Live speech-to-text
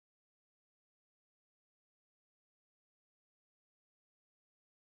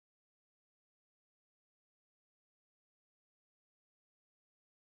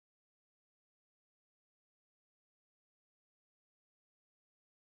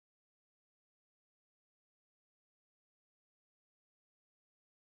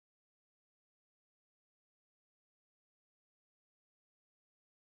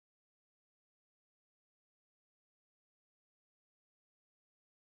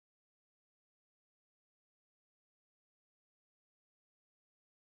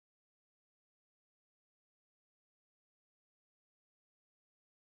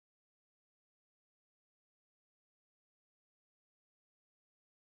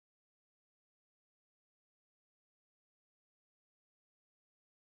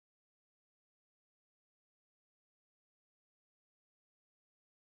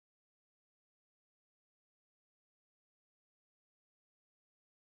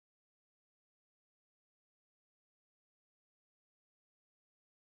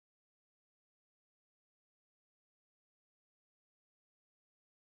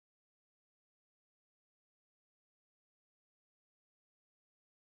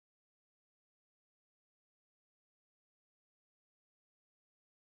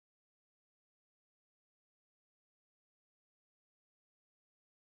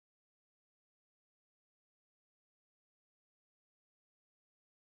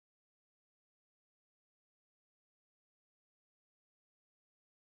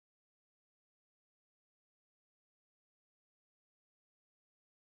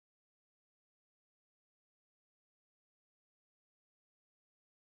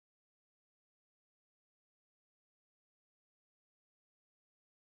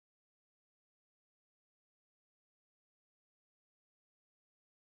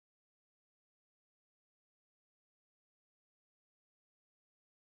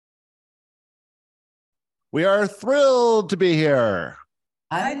We are thrilled to be here.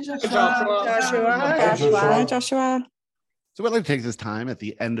 Hi, Joshua. Joshua. So we'd like to take this time at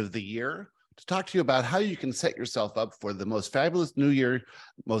the end of the year to talk to you about how you can set yourself up for the most fabulous new year,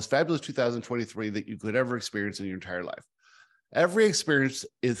 most fabulous 2023 that you could ever experience in your entire life. Every experience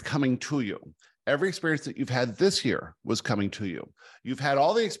is coming to you. Every experience that you've had this year was coming to you. You've had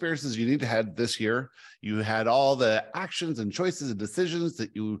all the experiences you need to have this year. You had all the actions and choices and decisions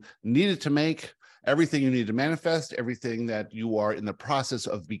that you needed to make. Everything you need to manifest, everything that you are in the process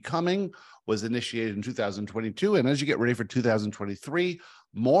of becoming was initiated in 2022. And as you get ready for 2023,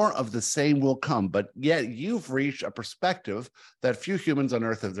 more of the same will come. But yet you've reached a perspective that few humans on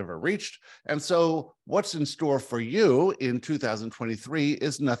Earth have ever reached. And so what's in store for you in 2023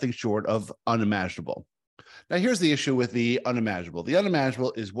 is nothing short of unimaginable. Now, here's the issue with the unimaginable. The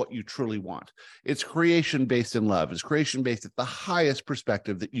unimaginable is what you truly want. It's creation based in love. It's creation based at the highest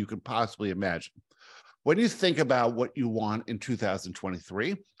perspective that you could possibly imagine. When you think about what you want in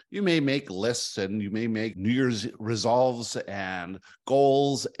 2023, you may make lists and you may make New Year's resolves and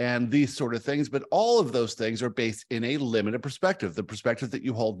goals and these sort of things, but all of those things are based in a limited perspective, the perspective that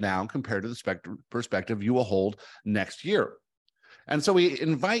you hold now compared to the perspective you will hold next year. And so we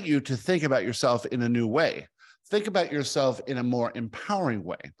invite you to think about yourself in a new way. Think about yourself in a more empowering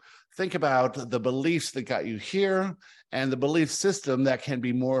way. Think about the beliefs that got you here and the belief system that can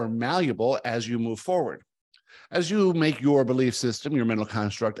be more malleable as you move forward. As you make your belief system, your mental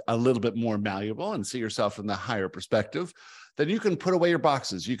construct, a little bit more malleable and see yourself in the higher perspective, then you can put away your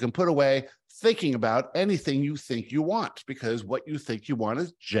boxes. You can put away thinking about anything you think you want, because what you think you want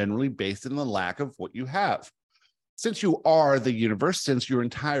is generally based in the lack of what you have. Since you are the universe, since your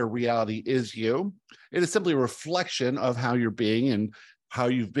entire reality is you, it is simply a reflection of how you're being and how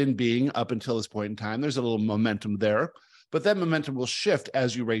you've been being up until this point in time. There's a little momentum there, but that momentum will shift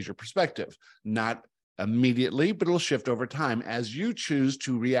as you raise your perspective, not immediately, but it'll shift over time as you choose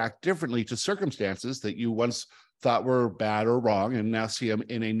to react differently to circumstances that you once thought were bad or wrong and now see them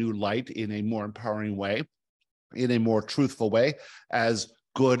in a new light, in a more empowering way, in a more truthful way, as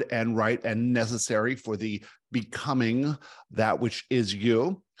good and right and necessary for the becoming that which is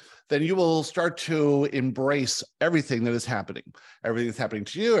you. Then you will start to embrace everything that is happening. Everything that's happening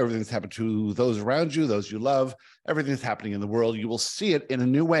to you, everything that's happened to those around you, those you love, everything that's happening in the world, you will see it in a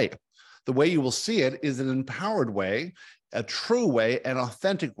new way. The way you will see it is an empowered way, a true way, an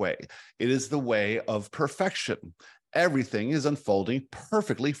authentic way. It is the way of perfection. Everything is unfolding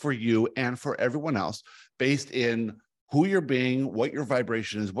perfectly for you and for everyone else based in who you're being, what your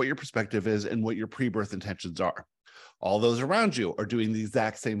vibration is, what your perspective is, and what your pre-birth intentions are. All those around you are doing the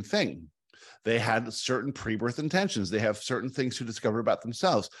exact same thing. They had certain pre-birth intentions. They have certain things to discover about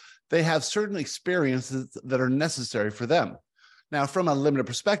themselves. They have certain experiences that are necessary for them. Now, from a limited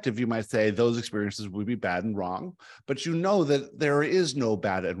perspective, you might say those experiences would be bad and wrong, but you know that there is no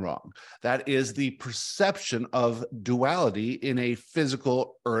bad and wrong. That is the perception of duality in a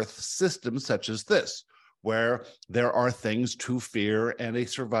physical earth system such as this, where there are things to fear and a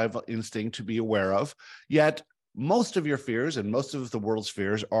survival instinct to be aware of, yet most of your fears and most of the world's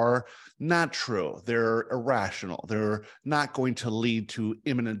fears are not true. They're irrational. They're not going to lead to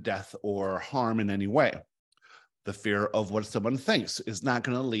imminent death or harm in any way. The fear of what someone thinks is not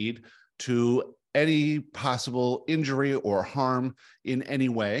going to lead to any possible injury or harm in any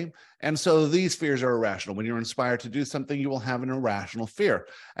way. And so these fears are irrational. When you're inspired to do something, you will have an irrational fear,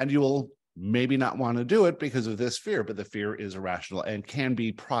 and you will maybe not want to do it because of this fear, but the fear is irrational and can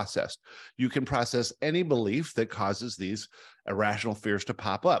be processed. You can process any belief that causes these irrational fears to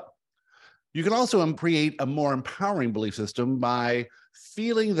pop up. You can also create a more empowering belief system by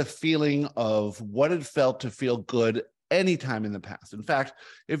feeling the feeling of what it felt to feel good any time in the past. In fact,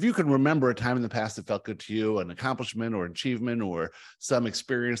 if you can remember a time in the past that felt good to you, an accomplishment or achievement or some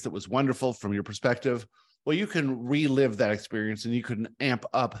experience that was wonderful from your perspective, well, you can relive that experience and you can amp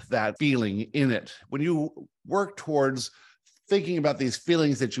up that feeling in it. When you work towards thinking about these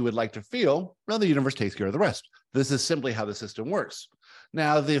feelings that you would like to feel, well, the universe takes care of the rest. This is simply how the system works.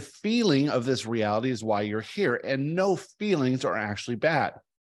 Now, the feeling of this reality is why you're here, and no feelings are actually bad.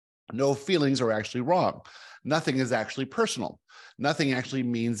 No feelings are actually wrong. Nothing is actually personal. Nothing actually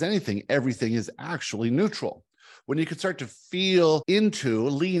means anything. Everything is actually neutral. When you can start to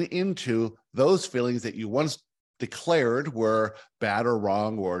lean into those feelings that you once declared were bad or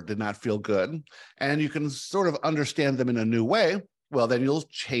wrong or did not feel good, and you can sort of understand them in a new way, well, then you'll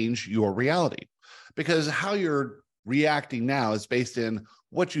change your reality. Because how you're reacting now is based in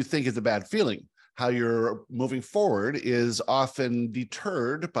what you think is a bad feeling, how you're moving forward is often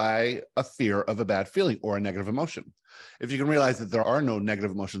deterred by a fear of a bad feeling or a negative emotion. If you can realize that there are no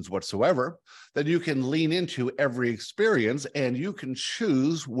negative emotions whatsoever, then you can lean into every experience and you can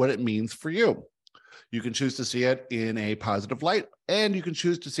choose what it means for you. You can choose to see it in a positive light, and you can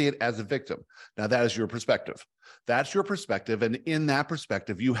choose to see it as a victim. Now, that is your perspective. That's your perspective. And in that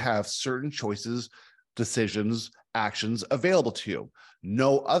perspective, you have certain choices, decisions, actions available to you.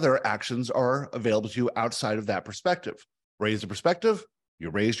 No other actions are available to you outside of that perspective. Raise the perspective, you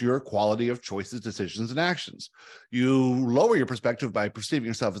raise your quality of choices, decisions, and actions. You lower your perspective by perceiving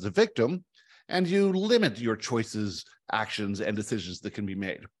yourself as a victim, and you limit your choices, actions, and decisions that can be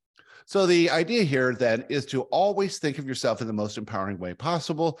made. So the idea here then is to always think of yourself in the most empowering way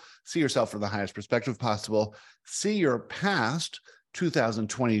possible, see yourself from the highest perspective possible, see your past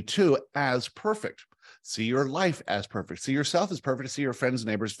 2022 as perfect, see your life as perfect, see yourself as perfect, see your friends,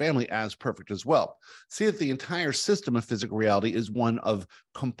 neighbors, family as perfect as well. See that the entire system of physical reality is one of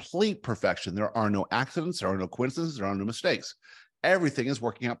complete perfection. There are no accidents, there are no coincidences, there are no mistakes. Everything is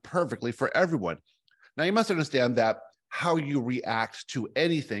working out perfectly for everyone. Now, you must understand that how you react to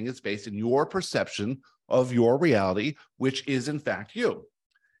anything is based in your perception of your reality, which is in fact you.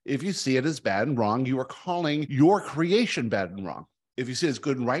 If you see it as bad and wrong, you are calling your creation bad and wrong. If you see it as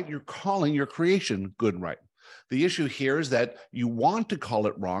good and right, you're calling your creation good and right. The issue here is that you want to call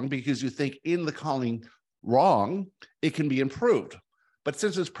it wrong because you think in the calling wrong, it can be improved. But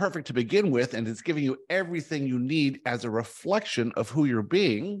since it's perfect to begin with, and it's giving you everything you need as a reflection of who you're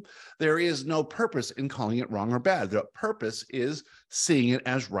being, there is no purpose in calling it wrong or bad. The purpose is seeing it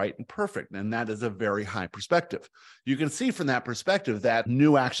as right and perfect. And that is a very high perspective. You can see from that perspective that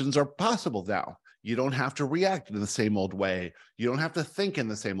new actions are possible now. You don't have to react in the same old way. You don't have to think in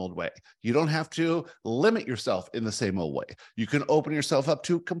the same old way. You don't have to limit yourself in the same old way. You can open yourself up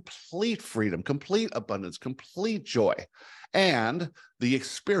to complete freedom, complete abundance, complete joy, and the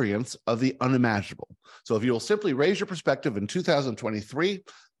experience of the unimaginable. So if you will simply raise your perspective in 2023,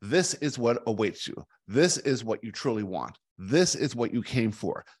 this is what awaits you. This is what you truly want. This is what you came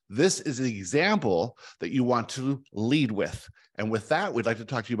for. This is the example that you want to lead with. And with that, we'd like to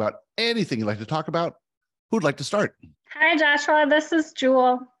talk to you about anything you'd like to talk about. Who'd like to start? Hi, Joshua. This is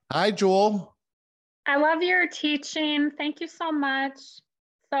Jewel. Hi, Jewel. I love your teaching. Thank you so much.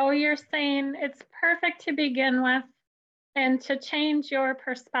 So you're saying it's perfect to begin with and to change your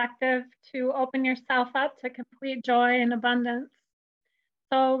perspective to open yourself up to complete joy and abundance.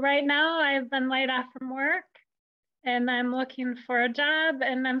 So right now I've been laid off from work and I'm looking for a job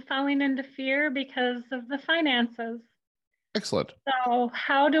and I'm falling into fear because of the finances. Excellent. So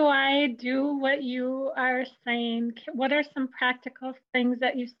how do I do what you are saying? What are some practical things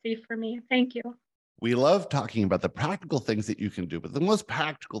that you see for me? Thank you. We love talking about the practical things that you can do, but the most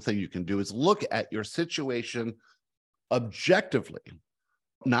practical thing you can do is look at your situation objectively,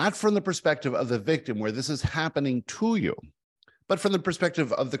 not from the perspective of the victim where this is happening to you, but from the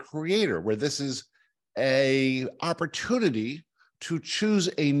perspective of the creator, where this is an opportunity to choose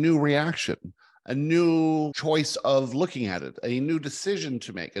a new reaction, a new choice of looking at it, a new decision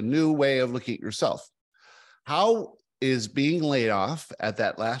to make, a new way of looking at yourself. How is being laid off at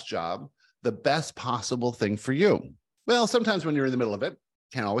that last job the best possible thing for you? Well, sometimes when you're in the middle of it,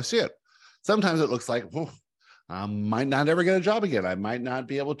 can't always see it. Sometimes it looks like, I might not ever get a job again. I might not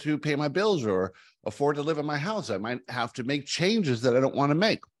be able to pay my bills or afford to live in my house. I might have to make changes that I don't want to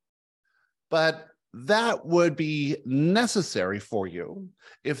make. But that would be necessary for you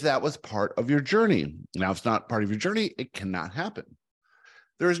if that was part of your journey. Now, if it's not part of your journey, it cannot happen.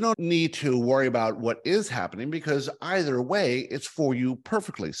 There is no need to worry about what is happening because either way, it's for you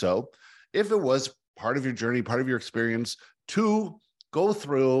perfectly. So if it was part of your journey, part of your experience to go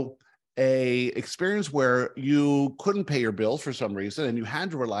through a experience where you couldn't pay your bills for some reason and you had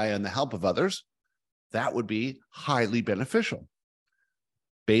to rely on the help of others, that would be highly beneficial.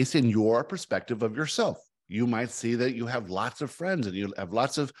 Based in your perspective of yourself, you might see that you have lots of friends and you have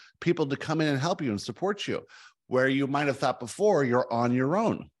lots of people to come in and help you and support you, where you might have thought before you're on your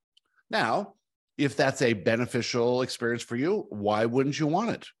own. Now, if that's a beneficial experience for you, why wouldn't you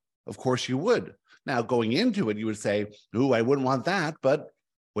want it? Of course you would. Now, going into it, you would say, ooh, I wouldn't want that. But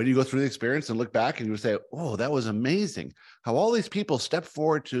when you go through the experience and look back and you would say, oh, that was amazing. How all these people stepped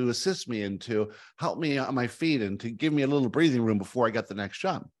forward to assist me and to help me on my feet and to give me a little breathing room before I got the next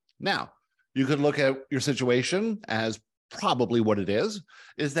job. Now, you could look at your situation as probably what it is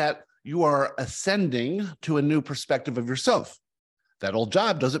that you are ascending to a new perspective of yourself. That old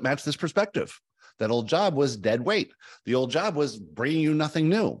job doesn't match this perspective. That old job was dead weight. The old job was bringing you nothing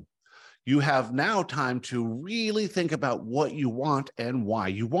new. You have now time to really think about what you want and why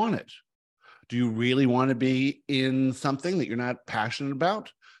you want it, Do you really want to be in something that you're not passionate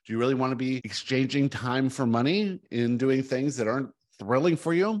about? Do you really want to be exchanging time for money in doing things that aren't thrilling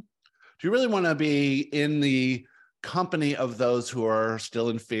for you? Do you really want to be in the company of those who are still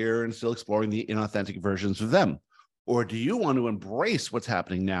in fear and still exploring the inauthentic versions of them? Or do you want to embrace what's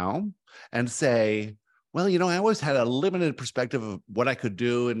happening now and say, well, I always had a limited perspective of what I could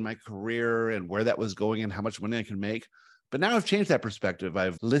do in my career and where that was going and how much money I can make. But now I've changed that perspective.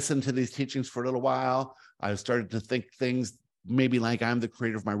 I've listened to these teachings for a little while. I've started to think things maybe like I'm the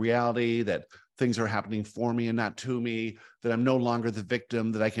creator of my reality, that things are happening for me and not to me, that I'm no longer the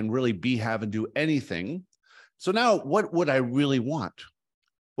victim, that I can really be, have, and do anything. So now what would I really want?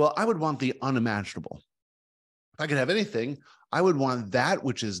 Well, I would want the unimaginable. If I could have anything, I would want that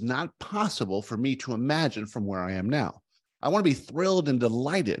which is not possible for me to imagine from where I am now. I want to be thrilled and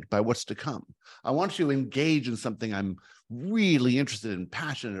delighted by what's to come. I want to engage in something I'm really interested and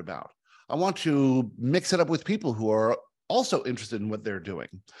passionate about. I want to mix it up with people who are also interested in what they're doing.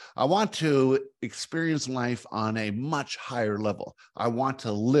 I want to experience life on a much higher level. I want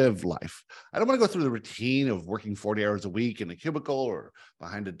to live life. I don't want to go through the routine of working 40 hours a week in a cubicle or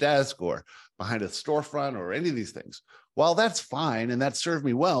behind a desk or behind a storefront or any of these things. While that's fine and that served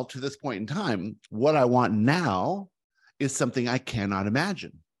me well to this point in time, what I want now is something I cannot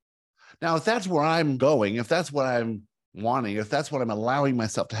imagine. Now, if that's where I'm going, if that's what I'm wanting, if that's what I'm allowing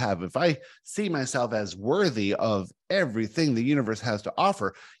myself to have, if I see myself as worthy of everything the universe has to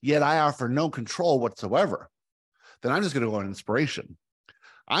offer, yet I offer no control whatsoever, then I'm just going to go on inspiration.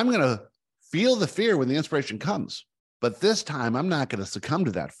 I'm going to feel the fear when the inspiration comes, but this time I'm not going to succumb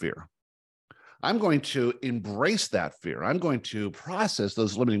to that fear. I'm going to embrace that fear. I'm going to process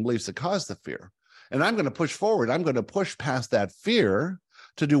those limiting beliefs that cause the fear. And I'm going to push forward. I'm going to push past that fear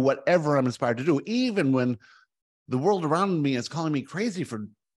to do whatever I'm inspired to do, even when the world around me is calling me crazy for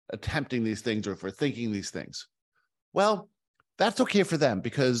attempting these things or for thinking these things. Well, that's okay for them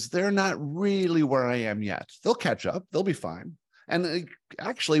because they're not really where I am yet. They'll catch up. They'll be fine. And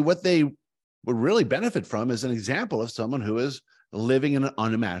actually, what they would really benefit from is an example of someone who is living an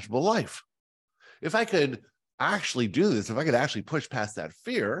unimaginable life. If I could actually do this, if I could actually push past that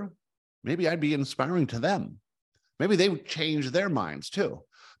fear, maybe I'd be inspiring to them. Maybe they would change their minds too.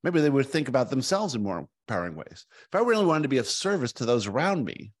 Maybe they would think about themselves in more empowering ways. If I really wanted to be of service to those around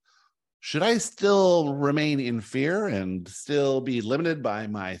me, should I still remain in fear and still be limited by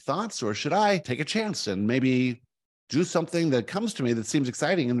my thoughts? Or should I take a chance and maybe do something that comes to me that seems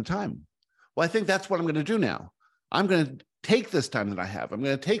exciting in the time? Well, I think that's what I'm going to do now. I'm going to take this time that I have. I'm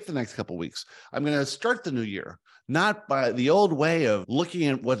going to take the next couple of weeks. I'm going to start the new year, not by the old way of looking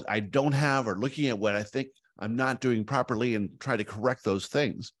at what I don't have or looking at what I think I'm not doing properly and try to correct those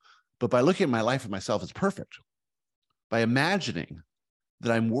things, but by looking at my life and myself as perfect, by imagining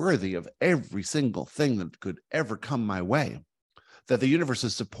that I'm worthy of every single thing that could ever come my way, that the universe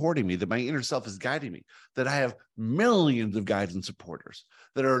is supporting me, that my inner self is guiding me, that I have millions of guides and supporters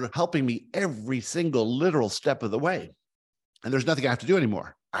that are helping me every single literal step of the way. And there's nothing I have to do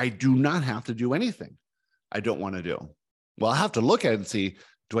anymore. I do not have to do anything I don't want to do. Well, I have to look at it and see,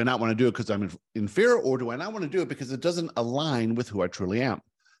 do I not want to do it because I'm in fear, or do I not want to do it because it doesn't align with who I truly am?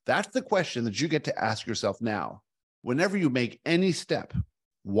 That's the question that you get to ask yourself now. Whenever you make any step,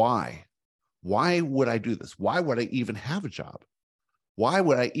 why? Why would I do this? Why would I even have a job? Why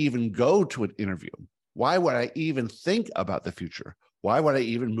would I even go to an interview? Why would I even think about the future? Why would I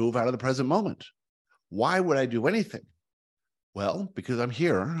even move out of the present moment? Why would I do anything? Well, because I'm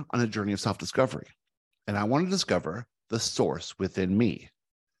here on a journey of self-discovery, and I want to discover the source within me.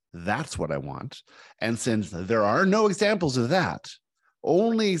 That's what I want. And since there are no examples of that,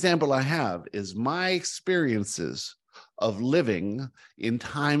 only example I have is my experiences of living in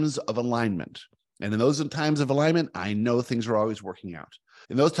times of alignment. And in those times of alignment, I know things are always working out.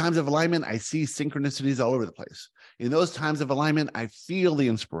 In those times of alignment, I see synchronicities all over the place. In those times of alignment, I feel the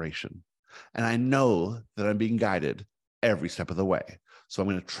inspiration. And I know that I'm being guided every step of the way. So I'm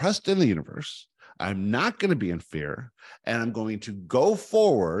going to trust in the universe. I'm not going to be in fear. And I'm going to go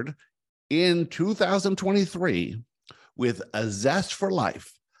forward in 2023 with a zest for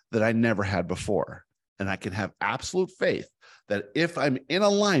life that I never had before. And I can have absolute faith that if I'm in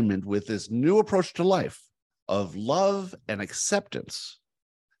alignment with this new approach to life of love and acceptance,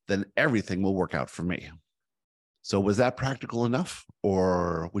 then everything will work out for me. So was that practical enough?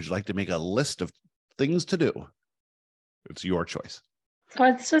 Or would you like to make a list of things to do? It's your choice. So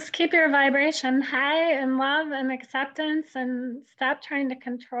let's just keep your vibration high in love and acceptance and stop trying to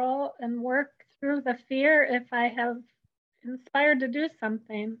control and work through the fear if I have inspired to do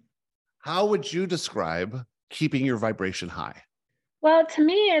something. How would you describe keeping your vibration high? Well, to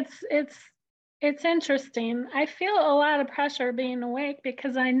me, it's It's interesting. I feel a lot of pressure being awake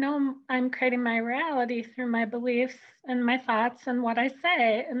because I know I'm creating my reality through my beliefs and my thoughts and what I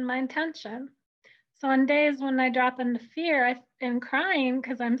say and my intention. So on days when I drop into fear and crying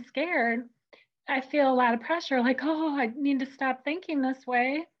because I'm scared, I feel a lot of pressure like, oh, I need to stop thinking this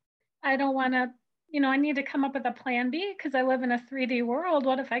way. I don't want to, I need to come up with a plan B because I live in a 3D world.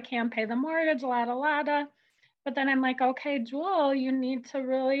 What if I can't pay the mortgage? Lada, lada. But then I'm like, okay, Jewel, you need to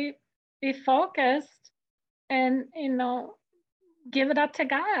really be focused and, give it up to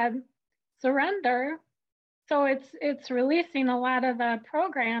God, surrender. So it's releasing a lot of the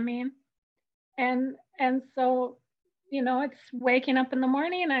programming. And so, it's waking up in the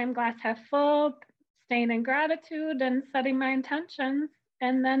morning, I'm glass half full, staying in gratitude and setting my intentions,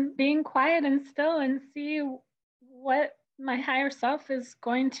 and then being quiet and still and see what my higher self is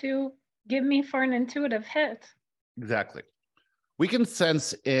going to give me for an intuitive hit. Exactly. We can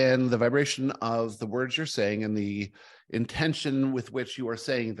sense in the vibration of the words you're saying and the intention with which you are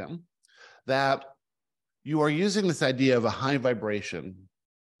saying them that you are using this idea of a high vibration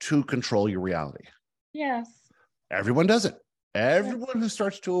to control your reality. Yes. Everyone does it. Everyone who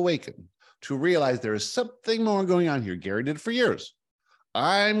starts to awaken, to realize there is something more going on here. Gary did it for years.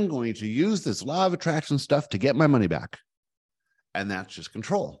 I'm going to use this law of attraction stuff to get my money back. And that's just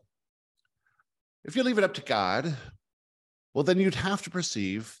control. If you leave it up to God, well, then you'd have to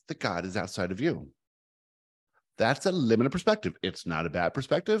perceive that God is outside of you. That's a limited perspective. It's not a bad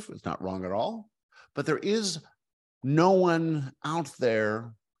perspective. It's not wrong at all. But there is no one out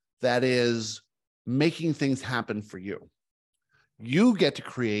there that is making things happen for you. You get to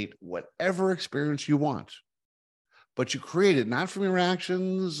create whatever experience you want, but you create it not from your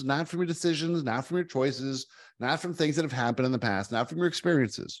actions, not from your decisions, not from your choices, not from things that have happened in the past, not from your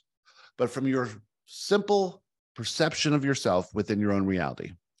experiences, but from your simple perception of yourself within your own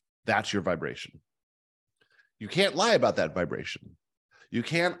reality. That's your vibration. You can't lie about that vibration. You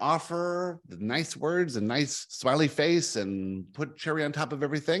can't offer the nice words and nice smiley face and put cherry on top of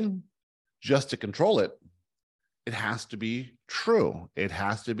everything just to control it. It has to be true. It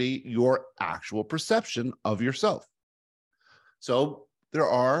has to be your actual perception of yourself. So there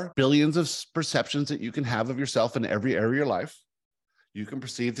are billions of perceptions that you can have of yourself in every area of your life. You can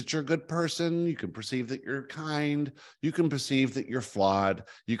perceive that you're a good person. You can perceive that you're kind. You can perceive that you're flawed.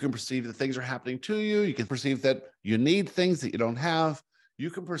 You can perceive that things are happening to you. You can perceive that you need things that you don't have. You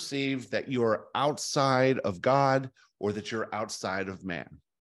can perceive that you're outside of God or that you're outside of man.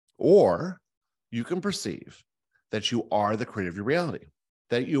 Or you can perceive that you are the creator of your reality,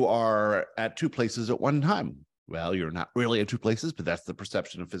 that you are at two places at one time. Well, you're not really at two places, but that's the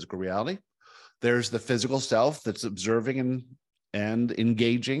perception of physical reality. There's the physical self that's observing and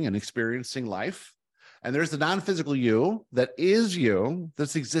engaging and experiencing life. And there's the non-physical you that is you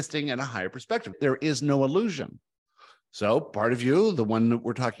that's existing in a higher perspective. There is no illusion. So part of you, the one that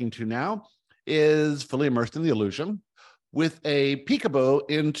we're talking to now, is fully immersed in the illusion with a peekaboo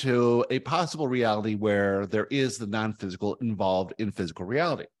into a possible reality where there is the non-physical involved in physical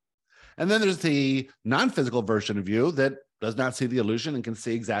reality. And then there's the non-physical version of you that does not see the illusion and can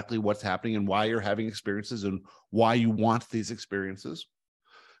see exactly what's happening and why you're having experiences and why you want these experiences.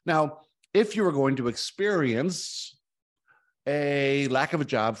 Now, if you were going to experience a lack of a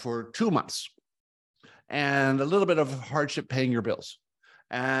job for 2 months and a little bit of hardship paying your bills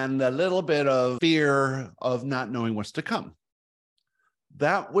and a little bit of fear of not knowing what's to come,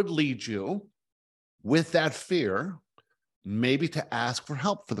 that would lead you with that fear maybe to ask for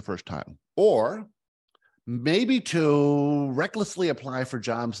help for the first time, or maybe to recklessly apply for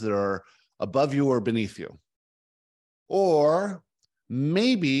jobs that are above you or beneath you, or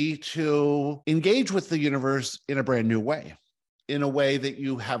maybe to engage with the universe in a brand new way, in a way that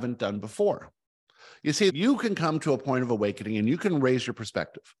you haven't done before. You see, you can come to a point of awakening and you can raise your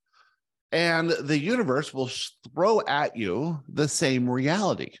perspective, and the universe will throw at you the same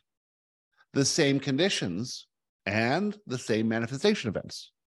reality, the same conditions, and the same manifestation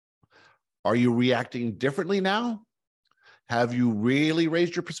events. Are you reacting differently now? Have you really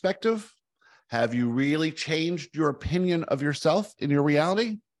raised your perspective? Have you really changed your opinion of yourself in your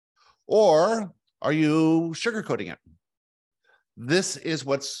reality? Or are you sugarcoating it? This is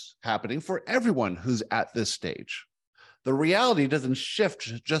what's happening for everyone who's at this stage. The reality doesn't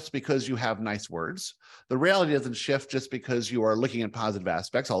shift just because you have nice words. The reality doesn't shift just because you are looking at positive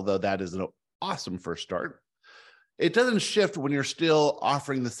aspects, although that is an awesome first start. It doesn't shift when you're still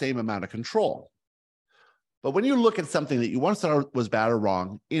offering the same amount of control. But when you look at something that you once thought was bad or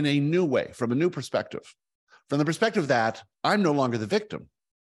wrong in a new way, from a new perspective, from the perspective that I'm no longer the victim,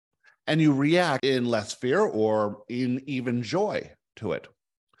 and you react in less fear or in even joy to it,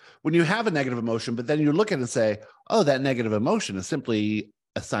 When you have a negative emotion, but then you look at it and say, oh, that negative emotion is simply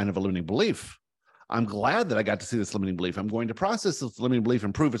a sign of a limiting belief. I'm glad that I got to see this limiting belief. I'm going to process this limiting belief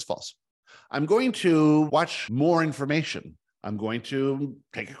and prove it's false. I'm going to watch more information. I'm going to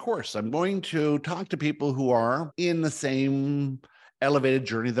take a course. I'm going to talk to people who are in the same elevated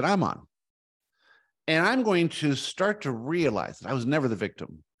journey that I'm on. And I'm going to start to realize that I was never the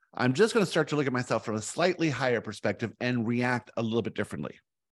victim. I'm just going to start to look at myself from a slightly higher perspective and react a little bit differently.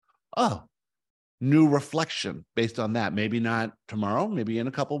 Oh, new reflection based on that. Maybe not tomorrow, maybe in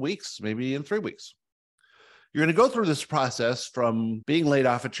a couple of weeks, maybe in 3 weeks. You're going to go through this process from being laid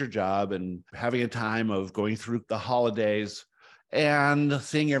off at your job and having a time of going through the holidays and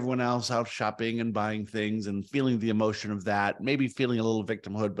seeing everyone else out shopping and buying things and feeling the emotion of that, maybe feeling a little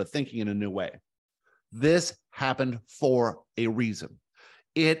victimhood, but thinking in a new way. This happened for a reason.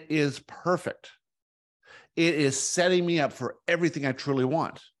 It is perfect. It is setting me up for everything I truly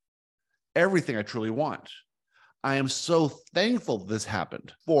want. Everything I truly want. I am so thankful this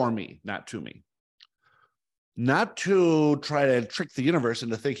happened for me, not to me. Not to try to trick the universe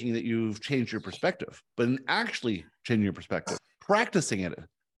into thinking that you've changed your perspective, but in actually changing your perspective, practicing it,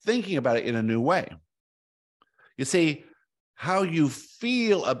 thinking about it in a new way. You see, how you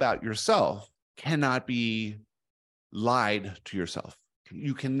feel about yourself cannot be lied to yourself.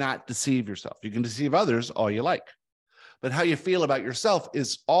 You cannot deceive yourself. You can deceive others all you like. But how you feel about yourself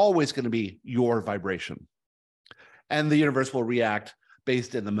is always going to be your vibration. And the universe will react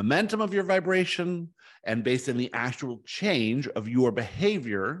based in the momentum of your vibration and based in the actual change of your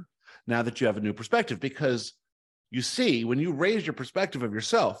behavior now that you have a new perspective. Because you see, when you raise your perspective of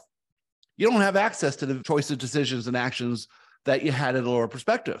yourself, you don't have access to the choices, decisions, and actions that you had at a lower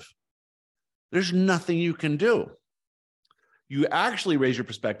perspective. There's nothing you can do. You actually raise your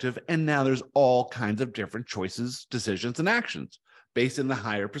perspective, and now there's all kinds of different choices, decisions, and actions based in the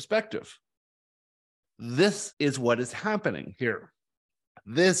higher perspective. This is what is happening here.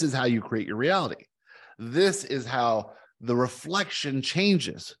 This is how you create your reality. This is how the reflection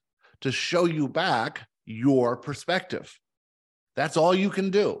changes to show you back your perspective. That's all you can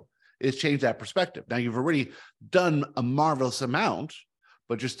do is change that perspective. Now, you've already done a marvelous amount,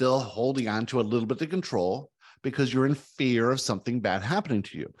 but you're still holding on to a little bit of control because you're in fear of something bad happening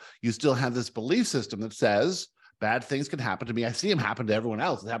to you. You still have this belief system that says bad things can happen to me. I see them happen to everyone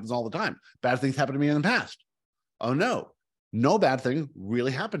else. It happens all the time. Bad things happen to me in the past. Oh, no. No bad thing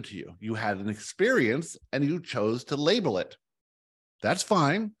really happened to you. You had an experience and you chose to label it. That's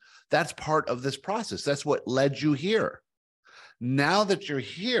fine. That's part of this process. That's what led you here. Now that you're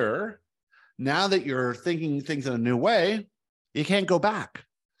here, now that you're thinking things in a new way, you can't go back.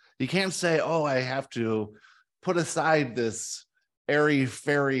 You can't say, oh, I have to put aside this airy,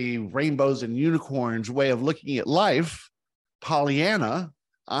 fairy, rainbows and unicorns way of looking at life. Pollyanna,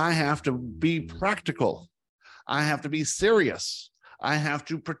 I have to be practical. I have to be serious. I have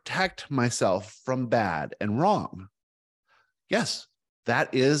to protect myself from bad and wrong. Yes,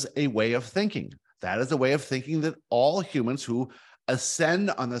 that is a way of thinking. That is a way of thinking that all humans who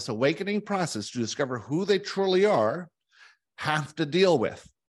ascend on this awakening process to discover who they truly are have to deal with.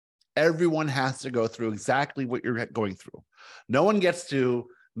 Everyone has to go through exactly what you're going through. No one gets to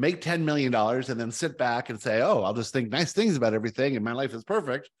make $10 million and then sit back and say, oh, I'll just think nice things about everything and my life is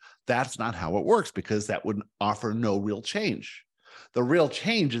perfect. That's not how it works, because that would offer no real change. The real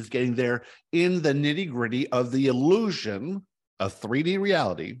change is getting there in the nitty-gritty of the illusion of 3D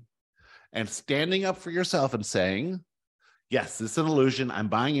reality and standing up for yourself and saying, yes, this is an illusion. I'm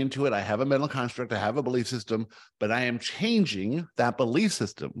buying into it. I have a mental construct. I have a belief system, but I am changing that belief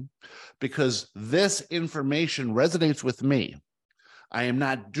system because this information resonates with me. I am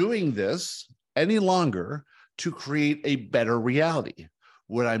not doing this any longer to create a better reality.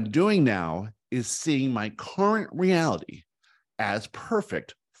 What I'm doing now is seeing my current reality as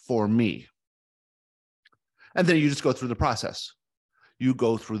perfect for me. And then you just go through the process. You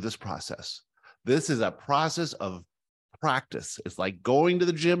go through this process. This is a process of practice. It's like going to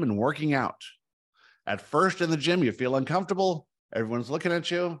the gym and working out. At first in the gym, you feel uncomfortable. Everyone's looking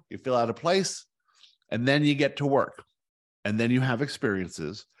at you. You feel out of place. And then you get to work. And then you have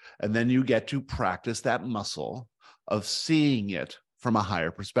experiences. And then you get to practice that muscle of seeing it from a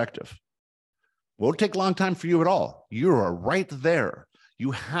higher perspective. Won't take a long time for you at all. You are right there.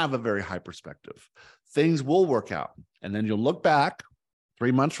 You have a very high perspective. Things will work out. And then you'll look back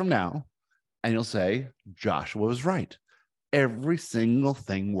 3 months from now and you'll say, Joshua was right. Every single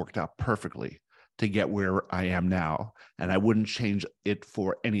thing worked out perfectly to get where I am now, and I wouldn't change it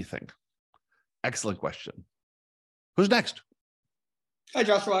for anything. Excellent question. Who's next? Hi,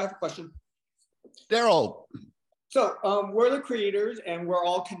 Joshua. I have a question. Daryl. So we're the creators and we're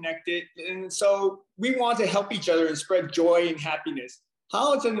all connected. And so we want to help each other and spread joy and happiness.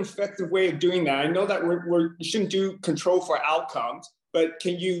 How is an effective way of doing that? I know that we shouldn't do control for outcomes, but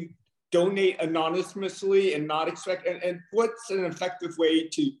can you donate anonymously and not expect, and what's an effective way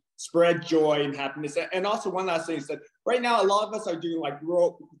to spread joy and happiness? And also one last thing is that right now, a lot of us are doing like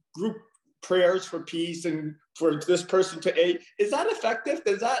group prayers for peace and for this person to aid. Is that effective?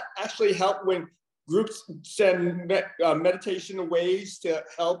 Does that actually help when groups send meditation ways to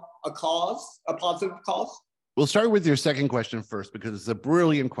help a positive cause? We'll start with your second question first, because it's a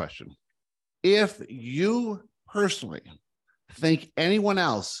brilliant question. If you personally think anyone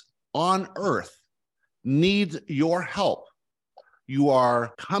else on earth needs your help, you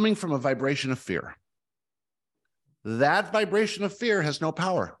are coming from a vibration of fear. That vibration of fear has no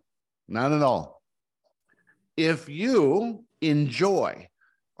power, not at all. If you enjoy,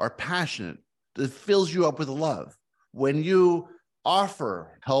 are passionate, it fills you up with love. When you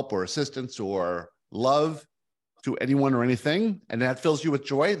offer help or assistance or love to anyone or anything, and that fills you with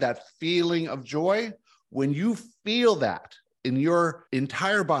joy, that feeling of joy, when you feel that in your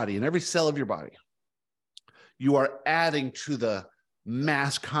entire body, in every cell of your body, you are adding to the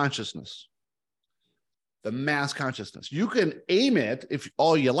mass consciousness. The mass consciousness. You can aim it, if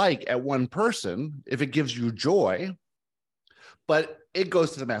all you like, at one person, if it gives you joy, but it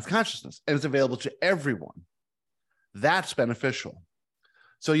goes to the mass consciousness and it's available to everyone. That's beneficial.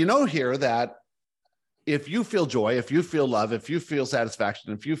 So you know here that if you feel joy, if you feel love, if you feel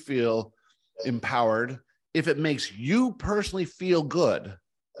satisfaction, if you feel empowered, if it makes you personally feel good,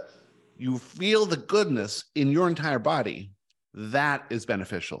 you feel the goodness in your entire body, that is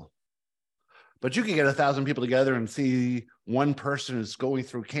beneficial. But you can get 1,000 people together and see one person is going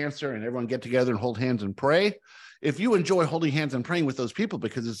through cancer and everyone get together and hold hands and pray. If you enjoy holding hands and praying with those people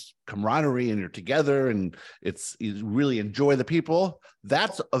because it's camaraderie and you're together and you really enjoy the people,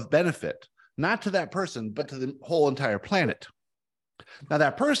 that's of benefit, not to that person, but to the whole entire planet. Now,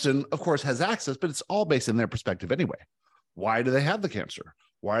 that person, of course, has access, but it's all based in their perspective anyway. Why do they have the cancer?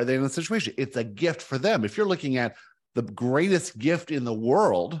 Why are they in the situation? It's a gift for them. If you're looking at the greatest gift in the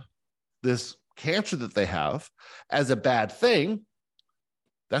world, this cancer that they have, as a bad thing,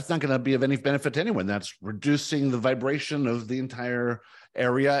 that's not going to be of any benefit to anyone. That's reducing the vibration of the entire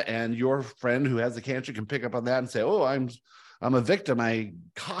area. And your friend who has the cancer can pick up on that and say, oh, I'm a victim. I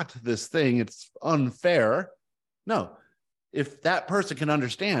caught this thing. It's unfair. No, if that person can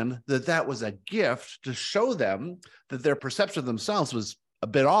understand that that was a gift to show them that their perception of themselves was a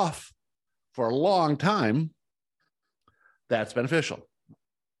bit off for a long time, that's beneficial.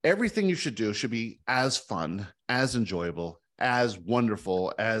 Everything you should do should be as fun, as enjoyable, as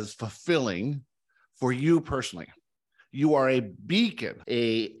wonderful, as fulfilling for you personally. You are a beacon,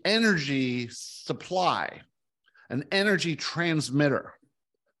 an energy supply, an energy transmitter.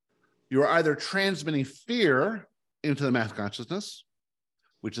 You are either transmitting fear into the mass consciousness,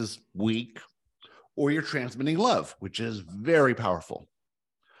 which is weak, or you're transmitting love, which is very powerful.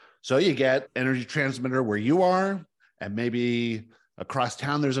 So you get energy transmitter where you are, and maybe across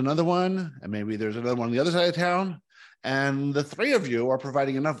town there's another one, and maybe there's another one on the other side of town. And the three of you are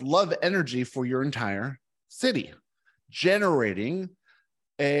providing enough love energy for your entire city, generating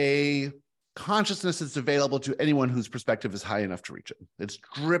a consciousness that's available to anyone whose perspective is high enough to reach it. It's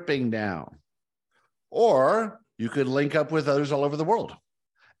dripping down. Or you could link up with others all over the world.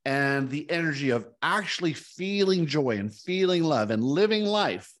 And the energy of actually feeling joy and feeling love and living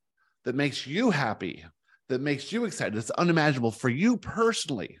life that makes you happy, that makes you excited, it's unimaginable for you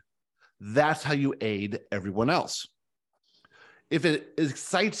personally. That's how you aid everyone else. If it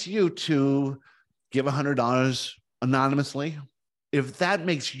excites you to give $100 anonymously, if that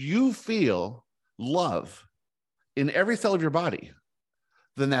makes you feel love in every cell of your body,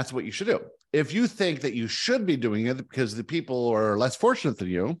 then that's what you should do. If you think that you should be doing it because the people are less fortunate than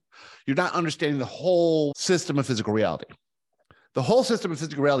you, you're not understanding the whole system of physical reality. The whole system of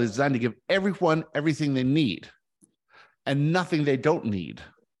physical reality is designed to give everyone everything they need and nothing they don't need.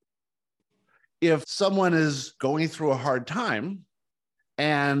 If someone is going through a hard time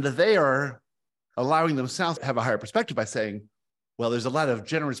and they are allowing themselves to have a higher perspective by saying, well, there's a lot of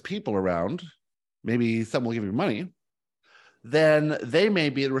generous people around, maybe some will give you money, then they may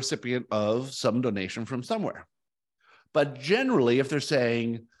be the recipient of some donation from somewhere. But generally, if they're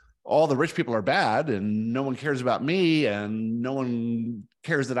saying all the rich people are bad and no one cares about me and no one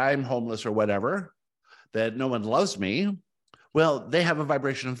cares that I'm homeless or whatever, that no one loves me, well, they have a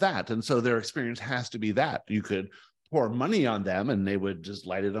vibration of that. And so their experience has to be that. You could pour money on them and they would just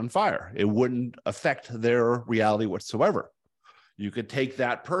light it on fire. It wouldn't affect their reality whatsoever. You could take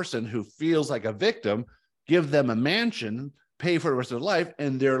that person who feels like a victim, give them a mansion, pay for the rest of their life,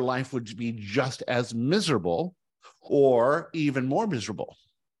 and their life would be just as miserable or even more miserable.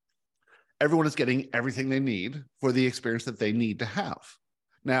 Everyone is getting everything they need for the experience that they need to have.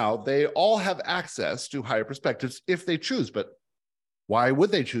 Now, they all have access to higher perspectives if they choose, but why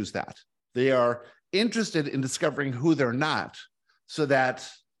would they choose that? They are interested in discovering who they're not so that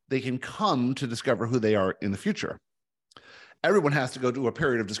they can come to discover who they are in the future. Everyone has to go through a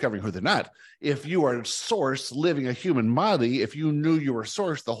period of discovering who they're not. If you are source living a human body, if you knew you were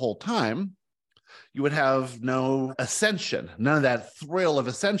source the whole time, you would have no ascension, none of that thrill of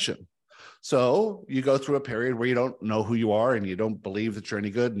ascension. So you go through a period where you don't know who you are and you don't believe that you're any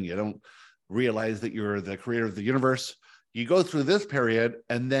good and you don't realize that you're the creator of the universe. You go through this period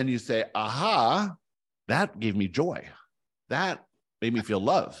and then you say, aha, that gave me joy. That made me feel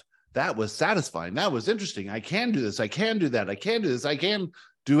love. That was satisfying. That was interesting. I can do this. I can do that. I can do this. I can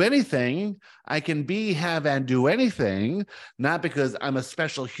do anything. I can be, have, and do anything, not because I'm a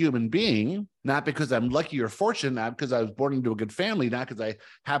special human being, not because I'm lucky or fortunate, not because I was born into a good family, not because I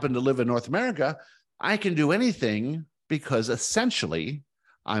happen to live in North America. I can do anything because essentially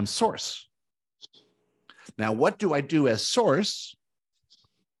I'm source. Now, what do I do as source?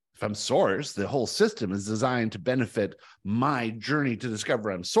 If I'm source, the whole system is designed to benefit my journey to discover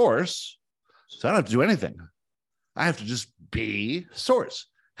I'm source. So I don't have to do anything. I have to just be source,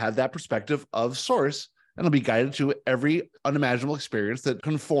 have that perspective of source, and I'll be guided to every unimaginable experience that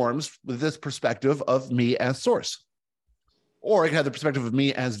conforms with this perspective of me as source. Or I can have the perspective of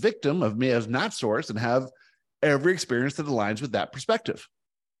me as victim, of me as not source, and have every experience that aligns with that perspective.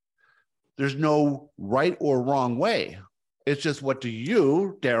 There's no right or wrong way. It's just, what do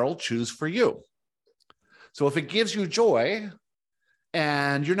you, Daryl, choose for you? So if it gives you joy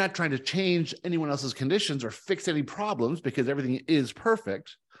and you're not trying to change anyone else's conditions or fix any problems because everything is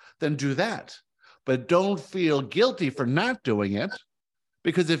perfect, then do that. But don't feel guilty for not doing it,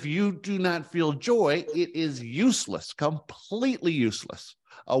 because if you do not feel joy, it is useless, completely useless,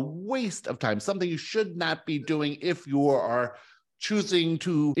 a waste of time, something you should not be doing if you are choosing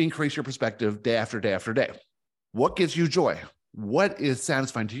to increase your perspective day after day after day. What gives you joy? What is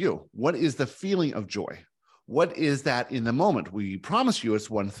satisfying to you? What is the feeling of joy? What is that in the moment? We promise you it's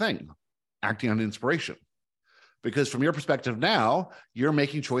one thing, acting on inspiration. Because from your perspective now, you're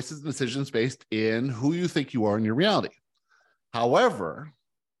making choices and decisions based in who you think you are in your reality. However,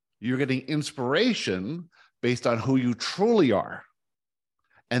 you're getting inspiration based on who you truly are.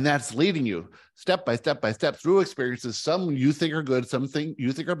 And that's leading you step by step by step through experiences, some you think are good, some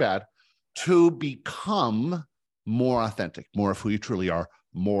you think are bad, to become more authentic, more of who you truly are,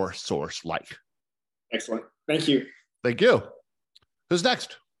 more source-like. Excellent. Thank you. Thank you. Who's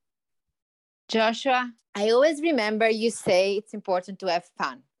next? Joshua, I always remember you say it's important to have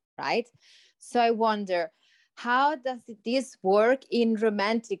fun, right? So I wonder, how does this work in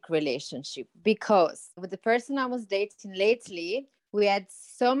romantic relationship? Because with the person I was dating lately, we had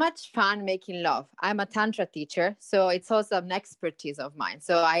so much fun making love. I'm a Tantra teacher, so it's also an expertise of mine.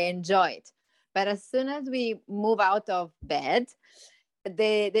 So I enjoy it. But as soon as we move out of bed,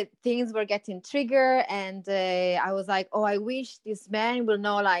 the things were getting triggered, and I was like, oh, I wish this man will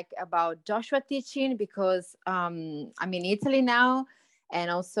know like about Joshua teaching, because I'm in Italy now,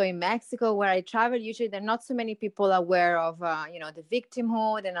 and also in Mexico where I travel. Usually there are not so many people aware of the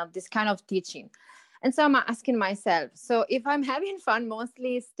victimhood and of this kind of teaching. And so I'm asking myself, so if I'm having fun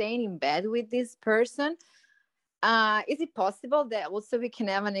mostly staying in bed with this person, is it possible that also we can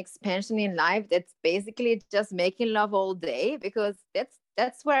have an expansion in life that's basically just making love all day? Because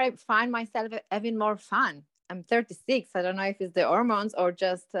that's where I find myself having more fun. I'm 36. I don't know if it's the hormones or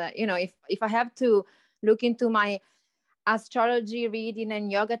just, if I have to look into my astrology reading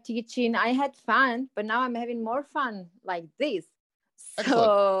and yoga teaching, I had fun, but now I'm having more fun like this.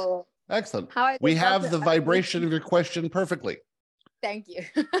 So Excellent. We have the vibration of your question perfectly. Thank you.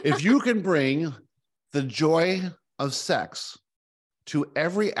 If you can bring the joy of sex to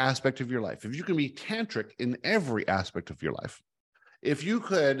every aspect of your life, if you can be tantric in every aspect of your life, if you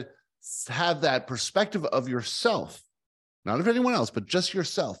could have that perspective of yourself, not of anyone else, but just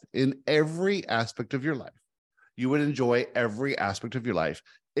yourself in every aspect of your life, you would enjoy every aspect of your life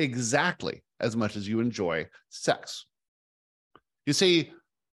exactly as much as you enjoy sex. You see,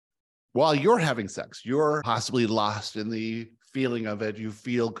 while you're having sex, you're possibly lost in the feeling of it. You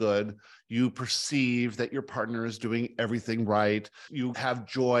feel good. You perceive that your partner is doing everything right. You have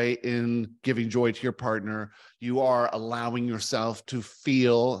joy in giving joy to your partner. You are allowing yourself to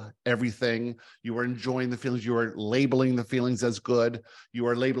feel everything. You are enjoying the feelings. You are labeling the feelings as good. You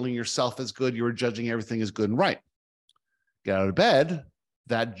are labeling yourself as good. You are judging everything as good and right. Get out of bed.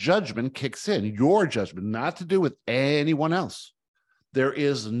 that judgment kicks in, your judgment, not to do with anyone else. There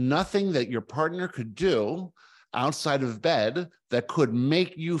is nothing that your partner could do outside of bed that could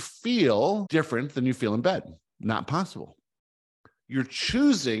make you feel different than you feel in bed. Not possible. You're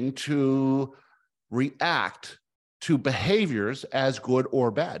choosing to react to behaviors as good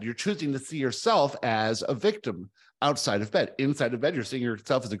or bad. You're choosing to see yourself as a victim outside of bed. Inside of bed, you're seeing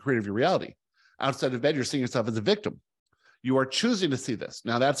yourself as a creator of your reality. Outside of bed, you're seeing yourself as a victim. You are choosing to see this.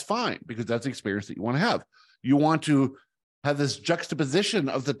 Now, that's fine because that's the experience that you want to have. You want to have this juxtaposition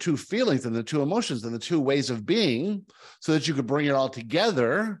of the two feelings and the two emotions and the two ways of being so that you could bring it all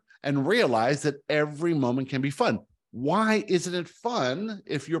together and realize that every moment can be fun. Why isn't it fun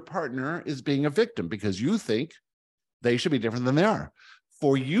if your partner is being a victim? Because you think they should be different than they are.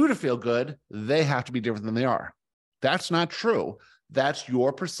 For you to feel good, they have to be different than they are. That's not true. That's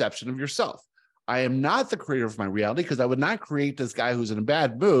your perception of yourself. I am not the creator of my reality because I would not create this guy who's in a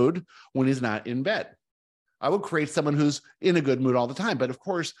bad mood when he's not in bed. I would create someone who's in a good mood all the time. But of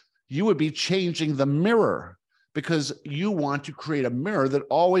course, you would be changing the mirror because you want to create a mirror that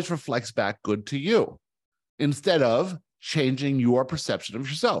always reflects back good to you instead of changing your perception of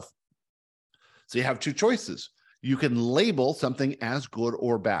yourself. So you have two choices. You can label something as good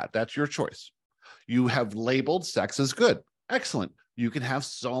or bad. That's your choice. You have labeled sex as good. Excellent. You can have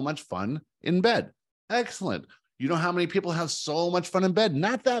so much fun in bed. Excellent. You know how many people have so much fun in bed?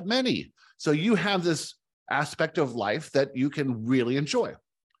 Not that many. So you have this aspect of life that you can really enjoy.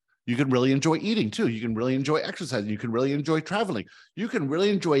 You can really enjoy eating too. You can really enjoy exercising. You can really enjoy traveling. You can really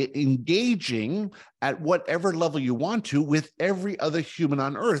enjoy engaging at whatever level you want to with every other human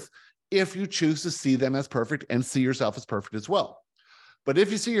on earth if you choose to see them as perfect and see yourself as perfect as well. But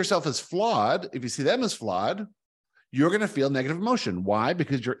if you see yourself as flawed, if you see them as flawed, you're going to feel negative emotion. Why?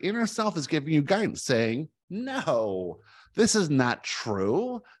 Because your inner self is giving you guidance saying, no, this is not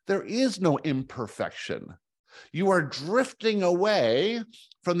true. There is no imperfection. You are drifting away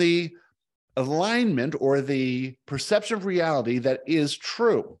from the alignment or the perception of reality that is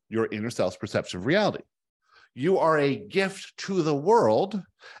true, your inner self's perception of reality. You are a gift to the world,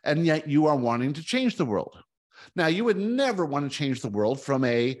 and yet you are wanting to change the world. Now, you would never want to change the world from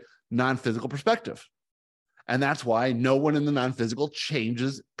a non-physical perspective. And that's why no one in the non-physical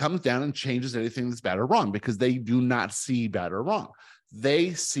comes down and changes anything that's bad or wrong, because they do not see bad or wrong.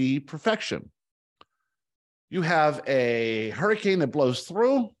 They see perfection. You have a hurricane that blows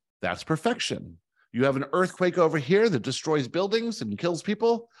through, that's perfection. You have an earthquake over here that destroys buildings and kills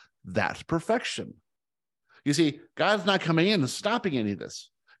people, that's perfection. You see, God's not coming in and stopping any of this.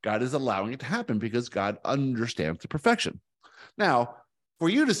 God is allowing it to happen because God understands the perfection. Now, for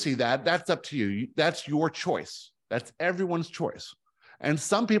you to see that, that's up to you. That's your choice. That's everyone's choice. And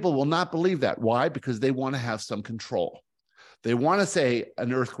some people will not believe that. Why? Because they want to have some control. They want to say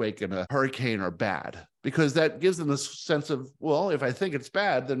an earthquake and a hurricane are bad because that gives them this sense of, well, if I think it's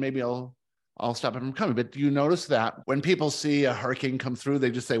bad, then maybe I'll stop it from coming. But do you notice that when people see a hurricane come through,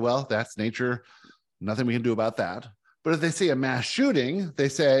 they just say, well, that's nature. Nothing we can do about that. But if they see a mass shooting, they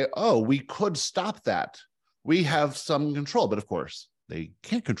say, oh, we could stop that. We have some control. But of course, they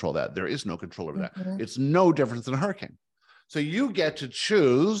can't control that. There is no control over that. Mm-hmm. It's no different than a hurricane. So you get to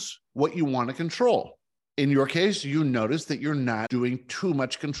choose what you want to control. In your case, you notice that you're not doing too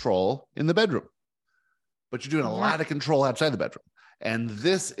much control in the bedroom, but you're doing a lot of control outside the bedroom. And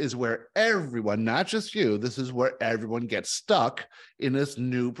this is where everyone, not just you, this is where everyone gets stuck in this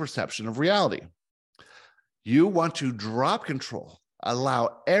new perception of reality. You want to drop control,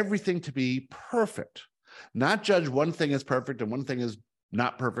 allow everything to be perfect, not judge one thing as perfect and one thing is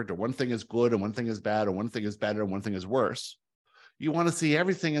not perfect, or one thing is good and one thing is bad, or one thing is better and one thing is worse. You want to see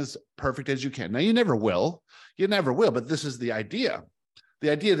everything as perfect as you can. Now, you never will, but this is the idea. The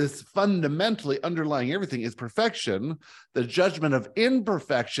idea that's fundamentally underlying everything is perfection. The judgment of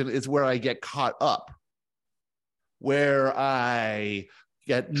imperfection is where I get caught up, where I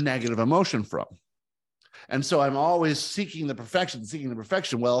get negative emotion from. And so I'm always seeking the perfection.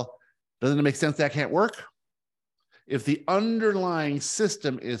 Well, doesn't it make sense that can't work? If the underlying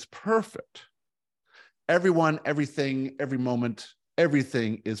system is perfect, everyone, everything, every moment,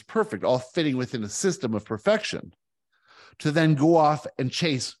 everything is perfect, all fitting within a system of perfection. To then go off and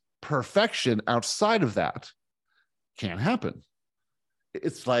chase perfection outside of that can't happen.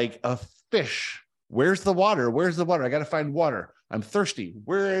 It's like a fish. Where's the water? Where's the water? I got to find water. I'm thirsty.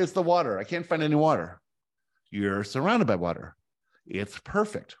 Where is the water? I can't find any water. You're surrounded by water. It's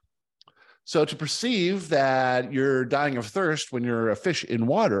perfect. So to perceive that you're dying of thirst when you're a fish in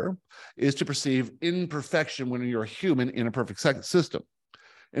water is to perceive imperfection when you're a human in a perfect system.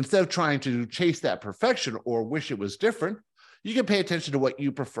 Instead of trying to chase that perfection or wish it was different, You can pay attention to what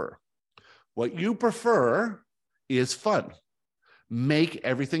you prefer. What you prefer is fun. Make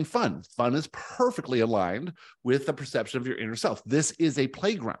everything fun. Fun is perfectly aligned with the perception of your inner self. This is a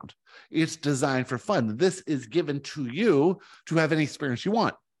playground. It's designed for fun. This is given to you to have any experience you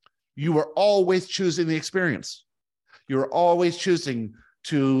want. You are always choosing the experience. You're always choosing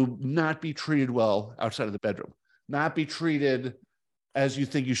to not be treated well outside of the bedroom, not be treated as you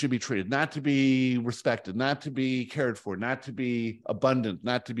think you should be treated, not to be respected, not to be cared for, not to be abundant,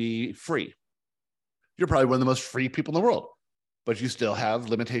 not to be free. You're probably one of the most free people in the world, but you still have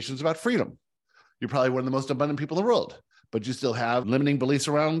limitations about freedom. You're probably one of the most abundant people in the world, but you still have limiting beliefs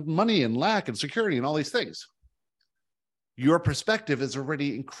around money and lack and security and all these things. Your perspective is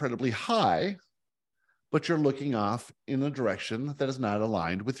already incredibly high, but you're looking off in a direction that is not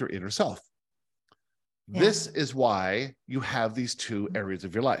aligned with your inner self. Yeah. This is why you have these two areas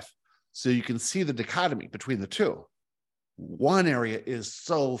of your life. So you can see the dichotomy between the two. One area is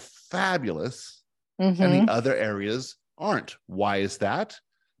so fabulous, and the other areas aren't. Why is that?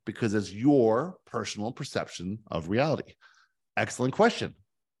 Because it's your personal perception of reality. Excellent question.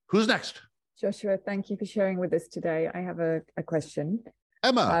 Who's next? Joshua, thank you for sharing with us today. I have a question.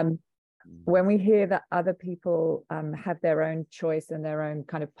 Emma. When we hear that other people have their own choice and their own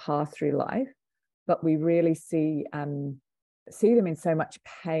kind of path through life, but we really see them in so much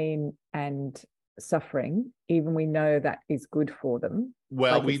pain and suffering, even we know that is good for them.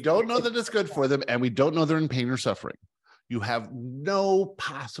 Well, like we don't know that it's good for them, and we don't know they're in pain or suffering. You have no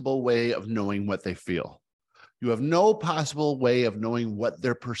possible way of knowing what they feel. You have no possible way of knowing what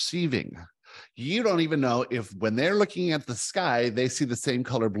they're perceiving. You don't even know if when they're looking at the sky, they see the same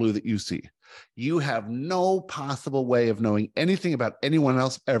color blue that you see. You have no possible way of knowing anything about anyone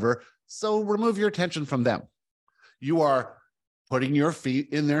else ever. So remove your attention from them. You are putting your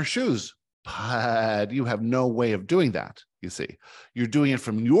feet in their shoes, but you have no way of doing that. You see, you're doing it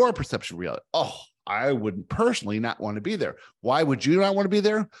from your perception of reality. Oh, I would personally not want to be there. Why would you not want to be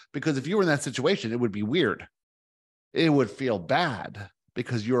there? Because if you were in that situation, it would be weird. It would feel bad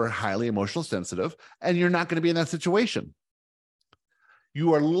because you're highly emotional sensitive and you're not going to be in that situation.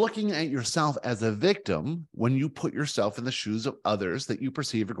 You are looking at yourself as a victim when you put yourself in the shoes of others that you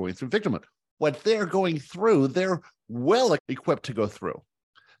perceive are going through victimhood. What they're going through, they're well equipped to go through.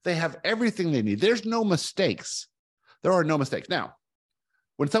 They have everything they need. There's no mistakes. There are no mistakes. Now,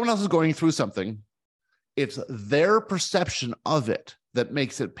 when someone else is going through something, it's their perception of it that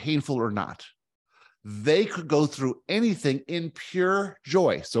makes it painful or not. They could go through anything in pure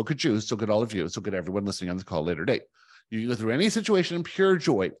joy. So could you, so could all of you, so could everyone listening on this call later date. You can go through any situation in pure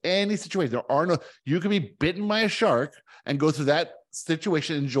joy, any situation. There are no, you can be bitten by a shark and go through that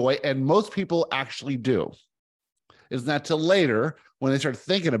situation in joy, and most people actually do. It's not till later when they start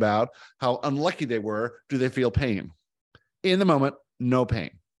thinking about how unlucky they were, do they feel pain. In the moment, no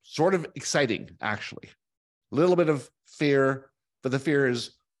pain. Sort of exciting, actually. A little bit of fear, but the fear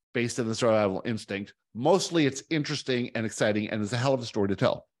is based on the survival instinct. Mostly it's interesting and exciting, and it's a hell of a story to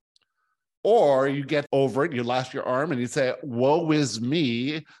tell. Or you get over it, you lost your arm, and you say, woe is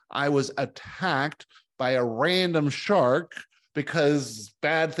me, I was attacked by a random shark because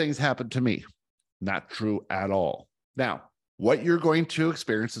bad things happened to me. Not true at all. Now, what you're going to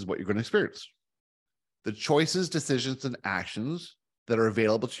experience is what you're going to experience. The choices, decisions, and actions that are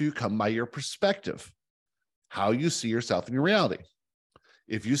available to you come by your perspective, how you see yourself in your reality.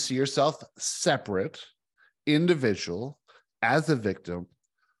 If you see yourself separate, individual, as a victim,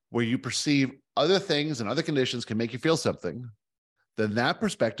 where you perceive other things and other conditions can make you feel something, then that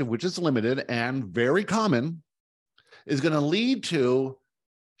perspective, which is limited and very common, is going to lead to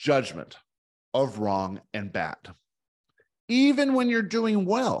judgment of wrong and bad. Even when you're doing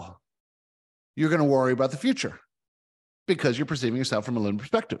well, you're going to worry about the future because you're perceiving yourself from a limited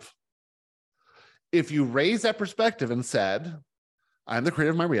perspective. If you raise that perspective and said, I'm the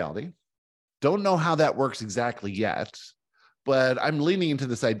creator of my reality, don't know how that works exactly yet, but I'm leaning into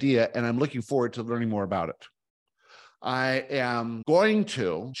this idea and I'm looking forward to learning more about it. I am going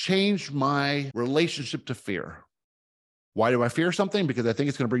to change my relationship to fear. Why do I fear something? Because I think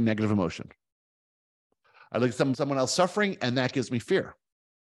it's going to bring negative emotion. I look at someone else suffering and that gives me fear.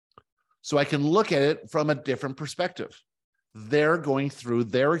 So I can look at it from a different perspective. They're going through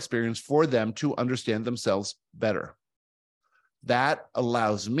their experience for them to understand themselves better. That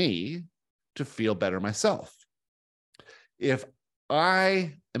allows me to feel better myself. If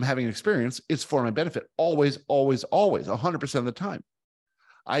I am having an experience, it's for my benefit. Always, always, always, 100% of the time.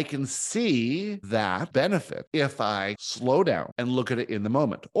 I can see that benefit if I slow down and look at it in the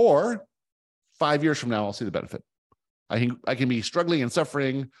moment. Or 5 years from now, I'll see the benefit. I can be struggling and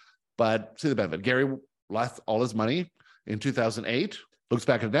suffering, but see the benefit. Gary lost all his money. in 2008, looks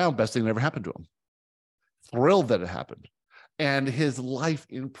back at it now, best thing that ever happened to him. Thrilled that it happened. And his life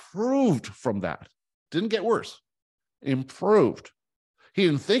improved from that. Didn't get worse. Improved. He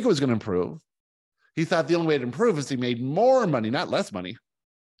didn't think it was going to improve. He thought the only way to improve is he made more money, not less money.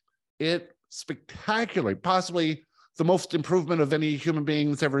 It spectacularly, possibly the most improvement of any human being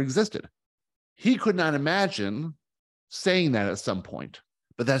that's ever existed. He could not imagine saying that at some point,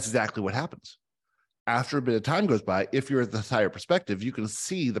 but that's exactly what happens. After a bit of time goes by, if you're at the higher perspective, you can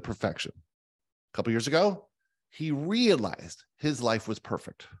see the perfection. A couple years ago, he realized his life was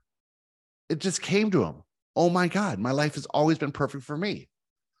perfect. It just came to him. Oh my God, my life has always been perfect for me.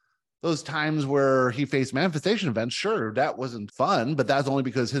 Those times where he faced manifestation events, sure, that wasn't fun, but that's only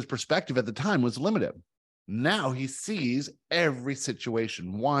because his perspective at the time was limited. Now he sees every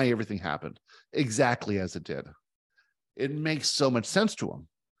situation, why everything happened, exactly as it did. It makes so much sense to him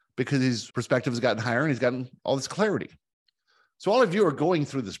because his perspective has gotten higher and he's gotten all this clarity. So all of you are going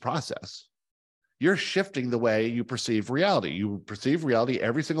through this process. You're shifting the way you perceive reality. You perceive reality,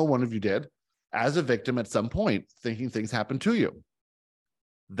 every single one of you did, as a victim at some point, thinking things happened to you.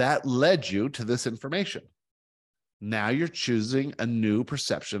 That led you to this information. Now you're choosing a new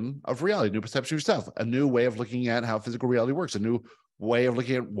perception of reality, a new perception of yourself, a new way of looking at how physical reality works, a new way of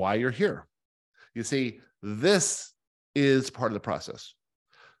looking at why you're here. You see, this is part of the process.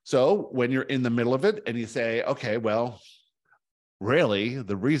 So when you're in the middle of it and you say, okay, well, really,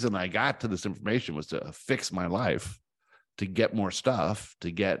 the reason I got to this information was to fix my life, to get more stuff,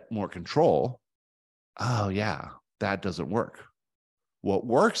 to get more control. Oh yeah, that doesn't work. What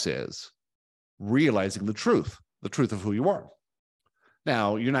works is realizing the truth of who you are.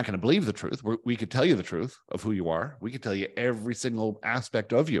 Now, you're not going to believe the truth. We could tell you the truth of who you are. We could tell you every single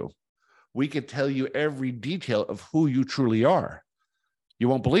aspect of you. We could tell you every detail of who you truly are. You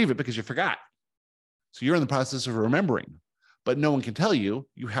won't believe it because you forgot. So you're in the process of remembering, but no one can tell you.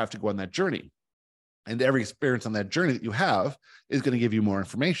 You have to go on that journey. And every experience on that journey that you have is going to give you more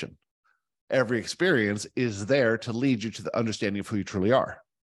information. Every experience is there to lead you to the understanding of who you truly are.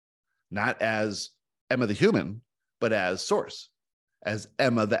 Not as Emma the human, but as source, as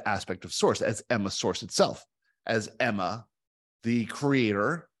Emma the aspect of source, as Emma source itself, as Emma the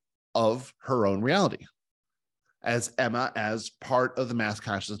creator of her own reality, as Emma as part of the mass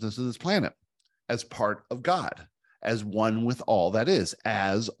consciousness of this planet, as part of God, as one with all that is,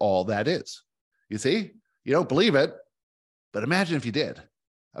 as all that is. You see, you don't believe it, but imagine if you did.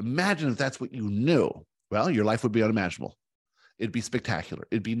 Imagine if that's what you knew. Well, your life would be unimaginable. It'd be spectacular.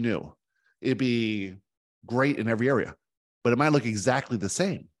 It'd be new. It'd be great in every area, but it might look exactly the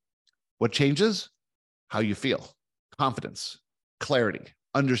same. What changes? How you feel, confidence, clarity,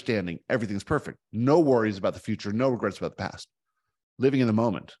 understanding. Everything's perfect. No worries about the future. No regrets about the past. Living in the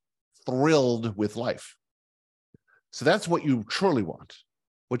moment, thrilled with life. So that's what you truly want.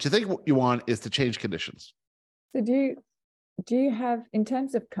 What you think you want is to change conditions. So do you have, in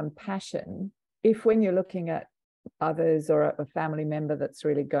terms of compassion, if when you're looking at others or a family member that's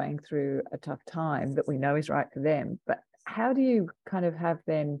really going through a tough time that we know is right for them, but how do you kind of have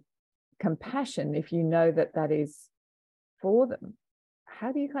then compassion if you know that that is for them?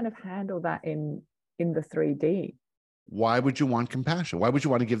 How do you kind of handle that in the 3D? Why would you want compassion? Why would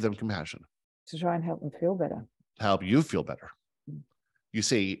you want to give them compassion? To try and help them feel better. To help you feel better. You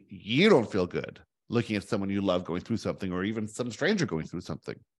see, you don't feel good looking at someone you love going through something, or even some stranger going through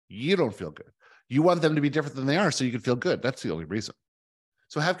something. You don't feel good. You want them to be different than they are so you can feel good. That's the only reason.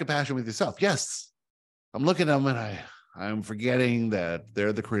 So have compassion with yourself. Yes, I'm looking at them and I'm forgetting that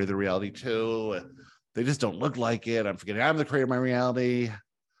they're the creator of the reality too. They just don't look like it. I'm forgetting I'm the creator of my reality.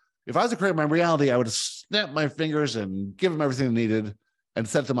 If I was the creator of my reality, I would have snapped my fingers and given them everything they needed and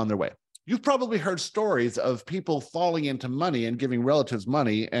sent them on their way. You've probably heard stories of people falling into money and giving relatives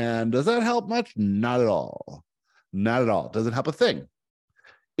money. And does that help much? Not at all. Not at all. Doesn't help a thing.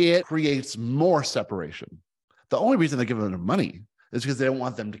 It creates more separation. The only reason they give them money is because they don't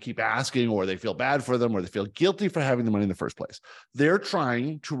want them to keep asking, or they feel bad for them, or they feel guilty for having the money in the first place. They're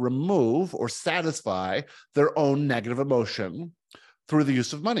trying to remove or satisfy their own negative emotion through the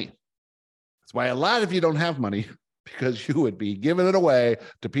use of money. That's why a lot of you don't have money, because you would be giving it away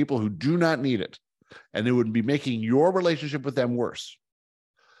to people who do not need it, and it would be making your relationship with them worse.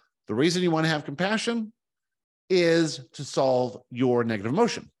 The reason you want to have compassion is to solve your negative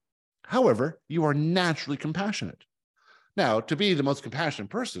emotion. However, you are naturally compassionate. Now, to be the most compassionate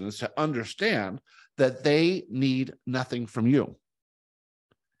person is to understand that they need nothing from you.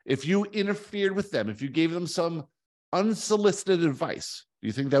 If you interfered with them, if you gave them some unsolicited advice, do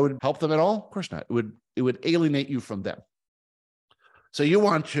you think that would help them at all? Of course not. It would alienate you from them. So you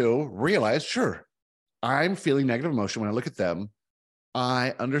want to realize, sure, I'm feeling negative emotion. When I look at them,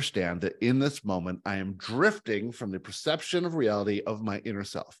 I understand that in this moment, I am drifting from the perception of reality of my inner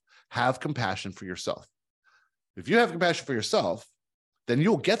self. Have compassion for yourself. If you have compassion for yourself, then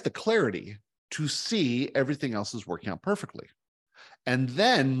you'll get the clarity to see everything else is working out perfectly. And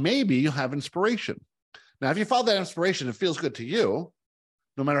then maybe you'll have inspiration. Now, if you follow that inspiration, it feels good to you,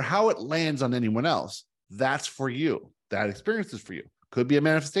 no matter how it lands on anyone else, that's for you. That experience is for you. Could be a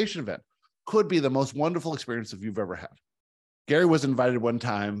manifestation event. Could be the most wonderful experience that you've ever had. Gary was invited one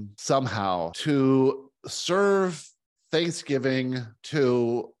time somehow to serve Thanksgiving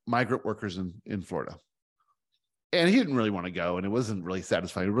to migrant workers in Florida. And he didn't really want to go, and it wasn't really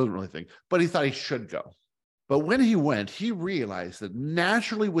satisfying. He wasn't really thinking, but he thought he should go. But when he went, he realized that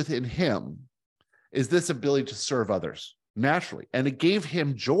naturally within him is this ability to serve others, naturally. And it gave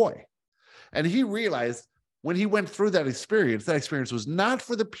him joy. And he realized when he went through that experience was not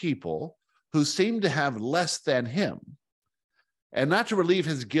for the people who seemed to have less than him, and not to relieve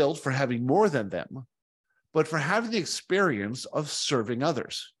his guilt for having more than them, but for having the experience of serving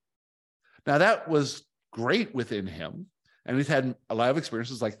others. Now, that was great within him, and he's had a lot of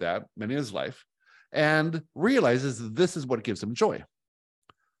experiences like that, many in his life, and realizes that this is what gives him joy.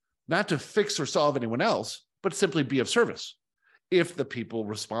 Not to fix or solve anyone else, but simply be of service. If the people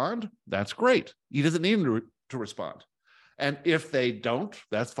respond, that's great. He doesn't need them to respond. And if they don't,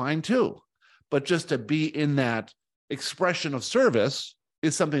 that's fine too. But just to be in that expression of service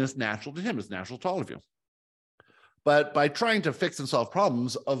is something that's natural to him. It's natural to all of you. But by trying to fix and solve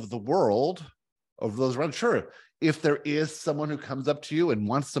problems of the world, of those around, sure, if there is someone who comes up to you and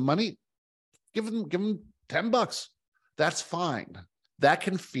wants some money, give them $10. That's fine. That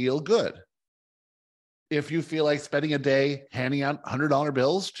can feel good. If you feel like spending a day handing out $100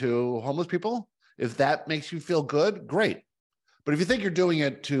 bills to homeless people, if that makes you feel good, great. But if you think you're doing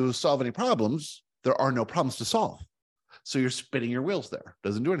it to solve any problems, there are no problems to solve. So you're spinning your wheels there.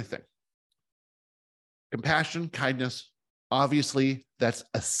 Doesn't do anything. Compassion, kindness, obviously that's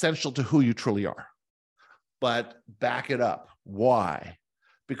essential to who you truly are. But back it up. Why?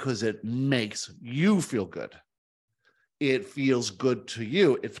 Because it makes you feel good. It feels good to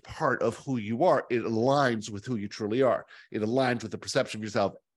you. It's part of who you are. It aligns with who you truly are. It aligns with the perception of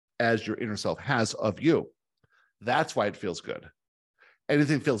yourself as your inner self has of you. That's why it feels good.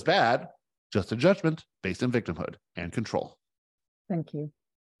 Anything feels bad, just a judgment based on victimhood and control. Thank you.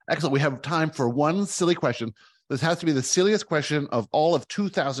 Excellent. We have time for one silly question. This has to be the silliest question of all of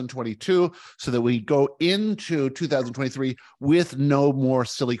 2022 so that we go into 2023 with no more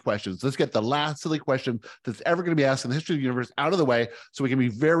silly questions. Let's get the last silly question that's ever going to be asked in the history of the universe out of the way so we can be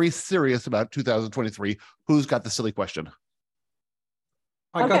very serious about 2023. Who's got the silly question?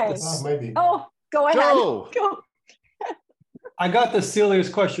 I got this. Maybe. Oh, go ahead. Joe. Go. I got the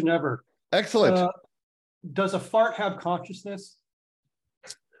silliest question ever. Excellent. Does a fart have consciousness?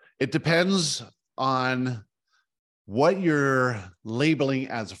 It depends on what you're labeling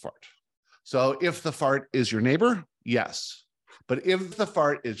as a fart. So if the fart is your neighbor, yes. But if the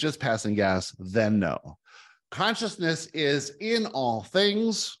fart is just passing gas, then no. Consciousness is in all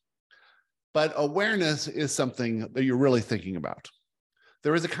things, but awareness is something that you're really thinking about.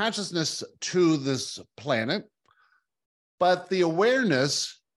 There is a consciousness to this planet, but the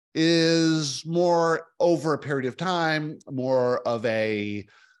awareness is more over a period of time, more of a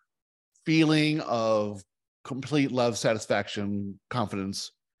feeling of complete love, satisfaction,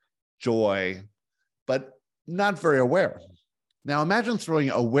 confidence, joy, but not very aware. Now imagine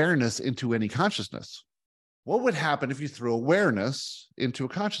throwing awareness into any consciousness. What would happen if you threw awareness into a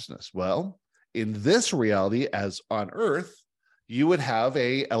consciousness? Well, in this reality, as on Earth, you would have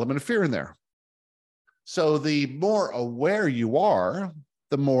an element of fear in there. So the more aware you are,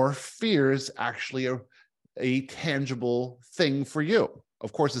 the more fear is actually a tangible thing for you.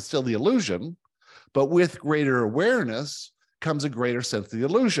 Of course, it's still the illusion, but with greater awareness comes a greater sense of the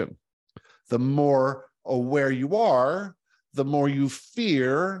illusion. The more aware you are, the more you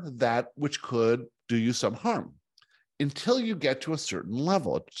fear that which could do you some harm until you get to a certain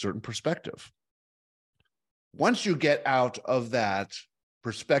level, a certain perspective. Once you get out of that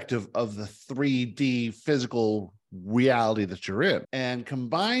perspective of the 3D physical reality that you're in and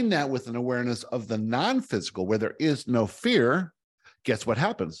combine that with an awareness of the non-physical where there is no fear, guess what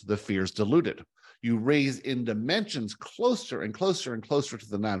happens? The fear is diluted. You raise in dimensions closer and closer and closer to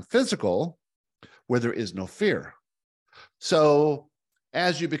the non-physical where there is no fear. So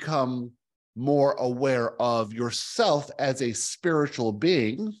as you become more aware of yourself as a spiritual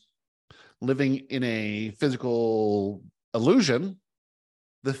being living in a physical illusion,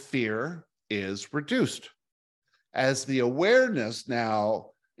 the fear is reduced. As the awareness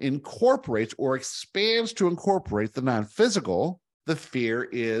now incorporates or expands to incorporate the non-physical, the fear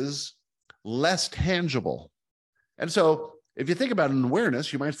is less tangible. And so if you think about an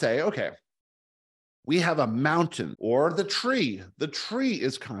awareness, you might say, okay, we have a mountain or the tree. The tree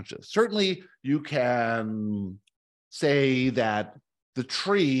is conscious. Certainly you can say that the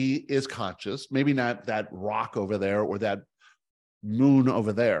tree is conscious, maybe not that rock over there or that moon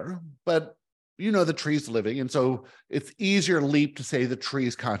over there, but you know the tree's living. And so it's easier leap to say the tree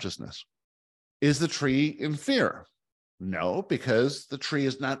is consciousness. Is the tree in fear? No, because the tree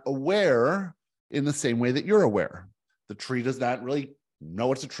is not aware in the same way that you're aware. The tree does not really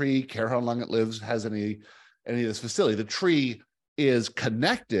know it's a tree, care how long it lives, has any of this facility. The tree is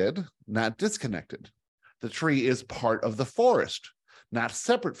connected, not disconnected. The tree is part of the forest, not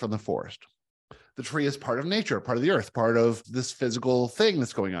separate from the forest. The tree is part of nature, part of the earth, part of this physical thing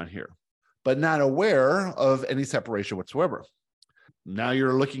that's going on here, but not aware of any separation whatsoever. Now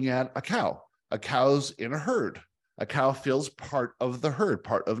you're looking at a cow. A cow's in a herd. A cow feels part of the herd,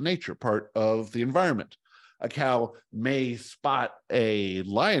 part of nature, part of the environment. A cow may spot a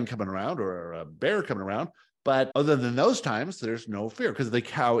lion coming around or a bear coming around, but other than those times, there's no fear because the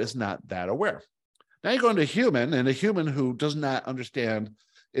cow is not that aware. Now you go into a human, and a human who does not understand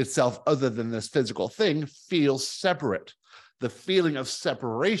itself other than this physical thing feels separate. The feeling of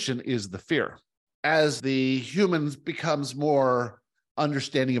separation is the fear. As the human becomes more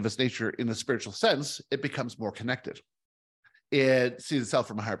understanding of its nature in a spiritual sense, it becomes more connected. It sees itself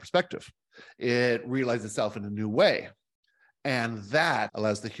from a higher perspective. It realizes itself in a new way. And that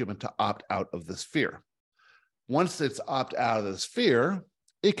allows the human to opt out of this fear. Once it's opt out of this fear,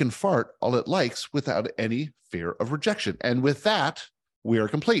 it can fart all it likes without any fear of rejection. And with that, we are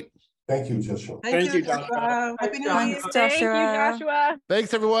complete. Thank you, Joshua. Thank you, Joshua. Happy New Thank Year. you, Joshua.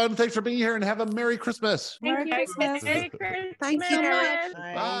 Thanks, everyone. Thanks for being here and have a Merry Christmas. Thank you. Merry Christmas. Merry Christmas. Thank you.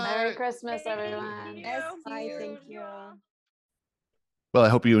 Bye. Merry Christmas, everyone. Yes, bye. Thank you. Well, I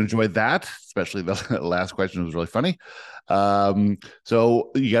hope you enjoyed that, especially the last question was really funny.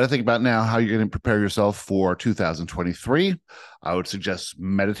 So you got to think about now how you're going to prepare yourself for 2023. I would suggest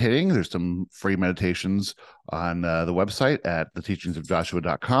meditating. There's some free meditations on the website at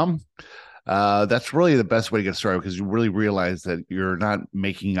theteachingsofjoshua.com. That's really the best way to get started because you really realize that you're not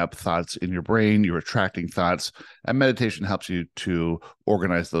making up thoughts in your brain, you're attracting thoughts, and meditation helps you to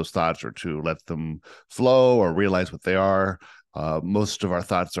organize those thoughts or to let them flow or realize what they are. Most of our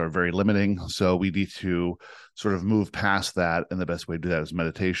thoughts are very limiting, so we need to sort of move past that, and the best way to do that is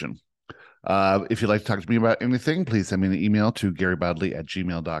meditation. If you'd like to talk to me about anything, please send me an email to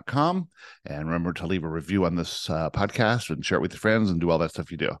garybodley@gmail.com. And remember to leave a review on this podcast and share it with your friends and do all that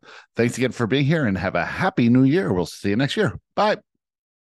stuff you do. Thanks again for being here and have a happy new year. We'll see you next year. Bye.